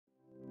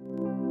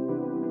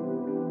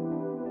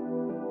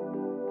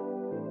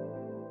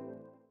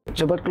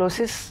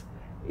Tuberculosis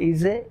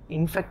is a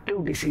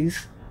infective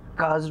disease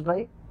caused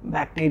by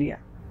bacteria.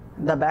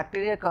 The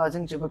bacteria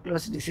causing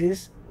tuberculosis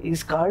disease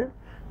is called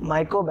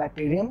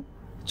Mycobacterium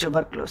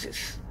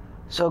tuberculosis.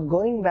 So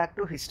going back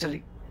to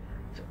history,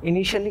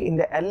 initially in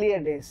the earlier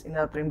days, in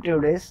our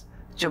primitive days,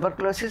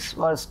 tuberculosis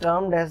was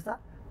termed as the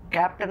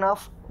captain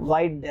of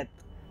white death.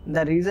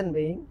 The reason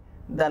being,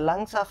 the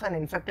lungs of an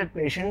infected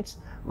patient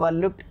were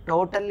looked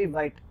totally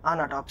white on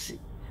autopsy.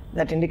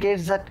 That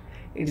indicates that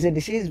it is a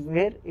disease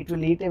where it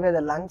will eat away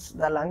the lungs.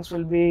 The lungs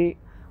will be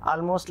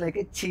almost like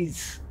a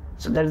cheese.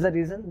 So that is the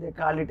reason they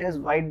call it as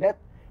white death,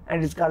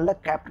 and it is called the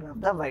captain of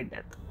the white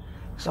death.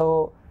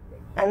 So,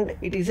 and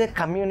it is a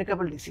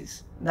communicable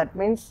disease. That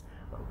means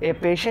a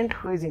patient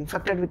who is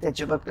infected with a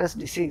tuberculosis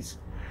disease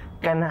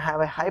can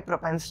have a high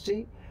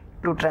propensity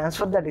to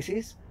transfer the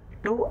disease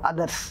to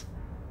others.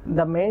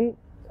 The main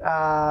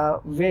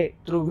way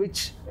through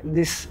which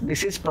this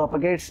disease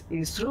propagates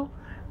is through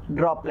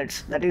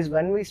droplets. That is,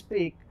 when we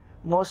speak,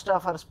 most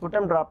of our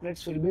sputum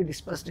droplets will be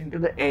dispersed into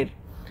the air.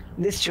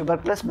 This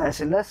tuberculous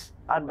bacillus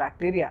or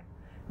bacteria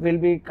will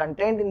be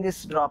contained in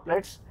these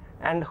droplets,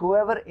 and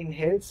whoever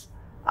inhales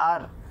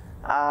or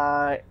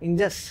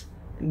ingests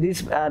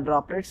these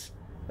droplets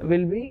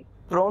will be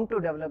prone to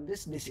develop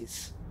this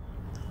disease.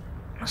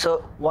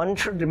 So one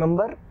should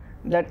remember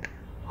that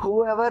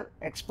whoever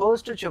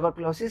exposed to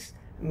tuberculosis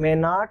may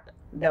not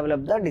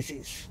develop the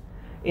disease.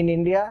 In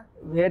India,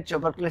 where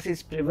tuberculosis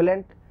is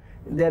prevalent,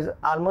 there is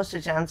almost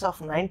a chance of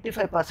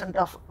 95%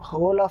 of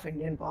whole of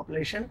Indian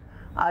population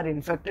are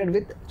infected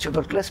with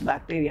tuberculous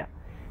bacteria.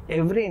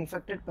 Every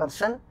infected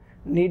person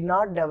need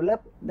not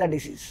develop the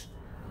disease.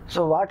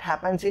 So what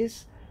happens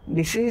is,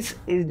 disease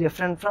is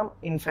different from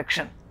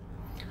infection.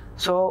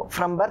 So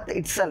from birth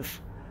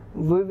itself,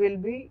 we will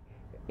be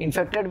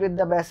infected with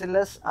the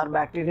bacillus or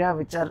bacteria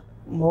which are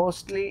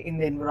mostly in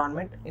the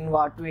environment, in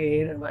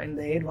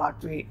the air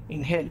what we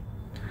inhale.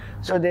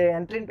 So they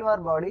enter into our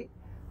body.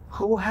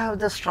 Who have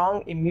the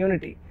strong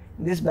immunity,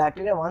 this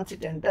bacteria, once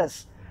it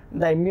enters,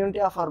 the immunity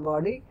of our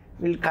body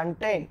will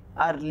contain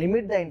or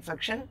limit the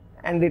infection,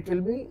 and it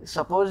will be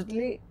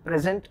supposedly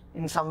present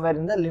in somewhere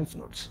in the lymph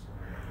nodes.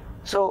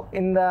 So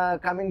in the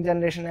coming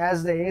generation,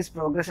 as the age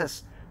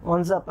progresses,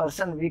 once the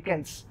person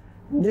weakens,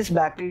 this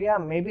bacteria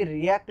may be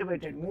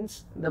reactivated,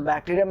 means the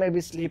bacteria may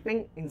be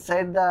sleeping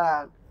inside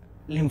the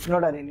lymph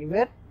node or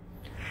anywhere.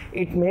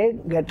 It may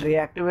get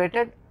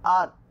reactivated,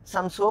 or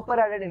some super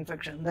added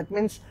infection, that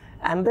means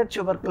another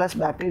tuberculous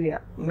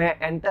bacteria may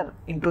enter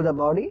into the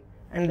body,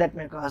 and that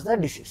may cause the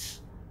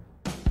disease.